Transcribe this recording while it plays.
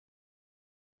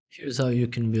Here's how you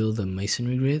can build a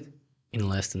masonry grid in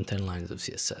less than 10 lines of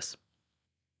CSS.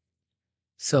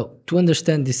 So, to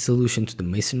understand this solution to the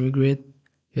masonry grid,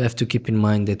 you have to keep in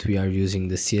mind that we are using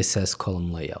the CSS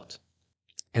column layout.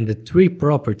 And the three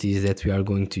properties that we are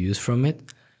going to use from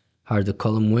it are the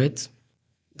column width,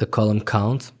 the column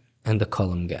count, and the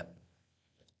column gap.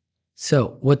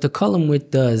 So, what the column width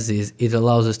does is it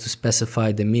allows us to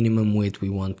specify the minimum width we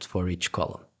want for each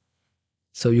column.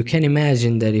 So you can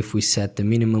imagine that if we set the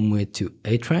minimum width to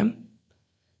 8 rem,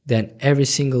 then every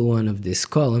single one of this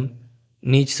column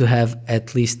needs to have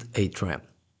at least 8 rem.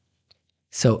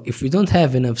 So if we don't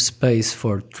have enough space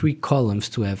for 3 columns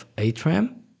to have 8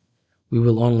 rem, we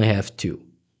will only have 2.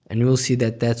 And we will see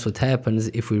that that's what happens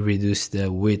if we reduce the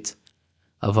width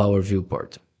of our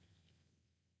viewport.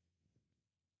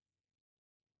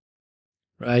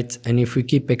 Right? And if we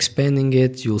keep expanding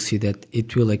it, you'll see that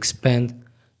it will expand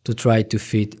to try to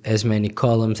fit as many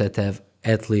columns that have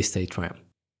at least 8 rem.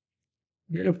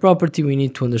 The other property we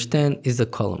need to understand is the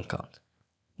column count.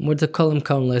 What the column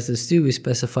count lets us do is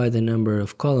specify the number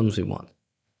of columns we want.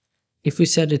 If we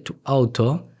set it to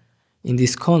auto, in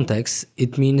this context,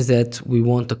 it means that we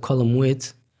want the column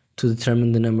width to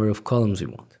determine the number of columns we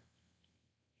want.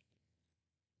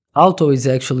 Auto is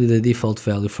actually the default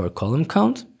value for column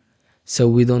count, so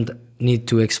we don't need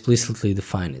to explicitly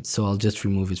define it, so I'll just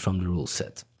remove it from the rule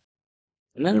set.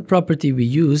 Another property we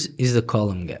use is the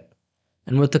column gap.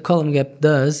 And what the column gap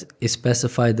does is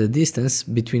specify the distance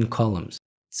between columns.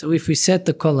 So if we set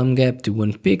the column gap to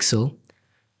 1 pixel,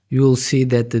 you will see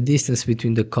that the distance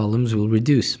between the columns will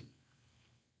reduce.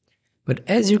 But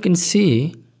as you can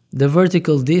see, the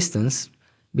vertical distance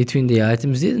between the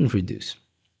items didn't reduce.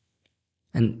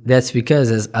 And that's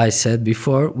because, as I said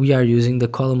before, we are using the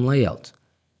column layout.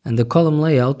 And the column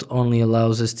layout only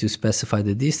allows us to specify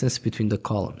the distance between the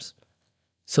columns.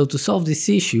 So to solve this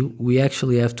issue, we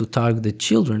actually have to target the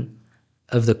children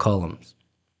of the columns.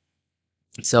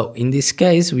 So in this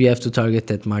case, we have to target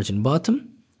that margin bottom,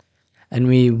 and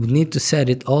we need to set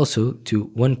it also to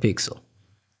 1 pixel.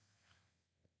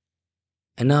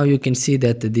 And now you can see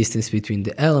that the distance between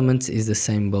the elements is the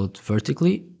same both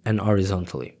vertically and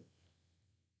horizontally.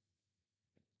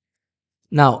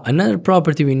 Now, another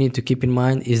property we need to keep in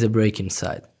mind is the break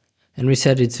inside, and we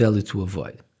set its value to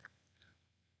avoid.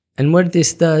 And what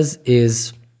this does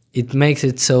is it makes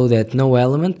it so that no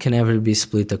element can ever be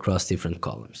split across different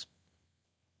columns.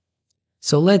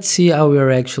 So let's see how we are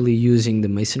actually using the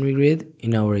masonry grid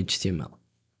in our HTML.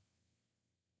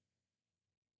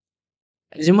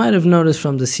 As you might have noticed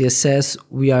from the CSS,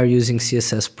 we are using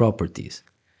CSS properties.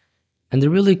 And the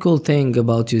really cool thing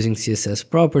about using CSS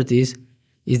properties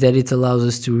is that it allows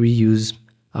us to reuse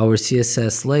our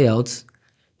CSS layouts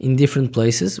in different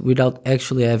places without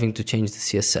actually having to change the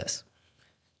CSS.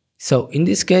 So in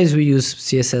this case, we use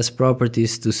CSS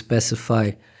properties to specify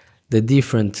the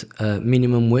different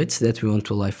minimum widths that we want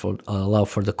to allow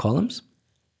for the columns.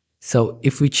 So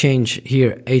if we change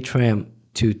here 8 rem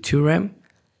to 2 rem,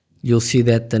 you'll see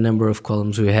that the number of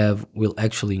columns we have will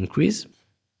actually increase.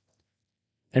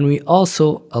 And we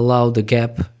also allow the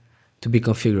gap to be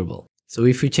configurable. So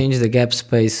if we change the gap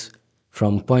space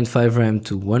from 0.5 rem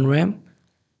to 1 rem,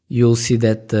 you'll see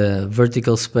that the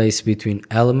vertical space between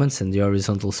elements and the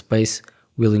horizontal space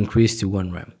will increase to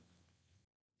 1 rem.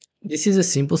 This is a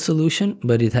simple solution,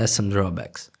 but it has some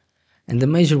drawbacks. And the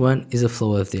major one is the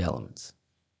flow of the elements.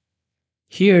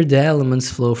 Here the elements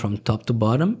flow from top to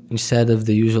bottom instead of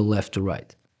the usual left to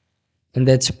right. And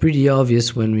that's pretty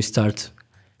obvious when we start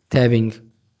tabbing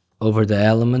over the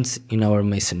elements in our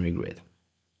masonry grid.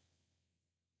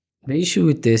 The issue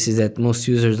with this is that most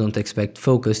users don't expect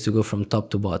focus to go from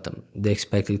top to bottom, they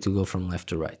expect it to go from left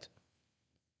to right.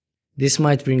 This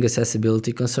might bring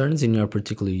accessibility concerns in your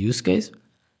particular use case,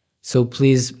 so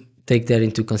please take that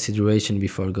into consideration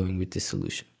before going with this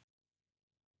solution.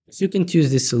 If you can't use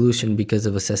this solution because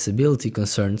of accessibility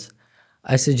concerns,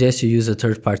 I suggest you use a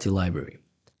third-party library.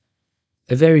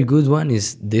 A very good one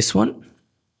is this one,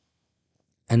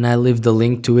 and I'll leave the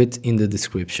link to it in the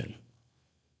description.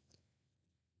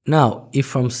 Now, if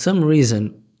from some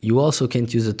reason you also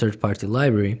can't use a third-party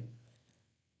library,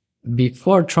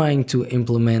 before trying to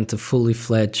implement a fully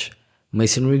fledged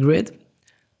masonry grid,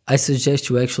 I suggest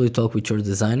you actually talk with your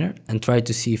designer and try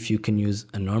to see if you can use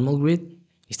a normal grid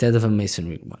instead of a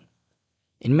masonry one.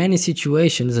 In many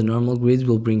situations, a normal grid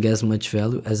will bring as much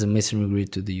value as a masonry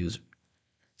grid to the user.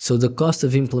 So the cost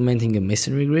of implementing a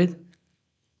masonry grid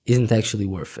isn't actually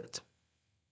worth it.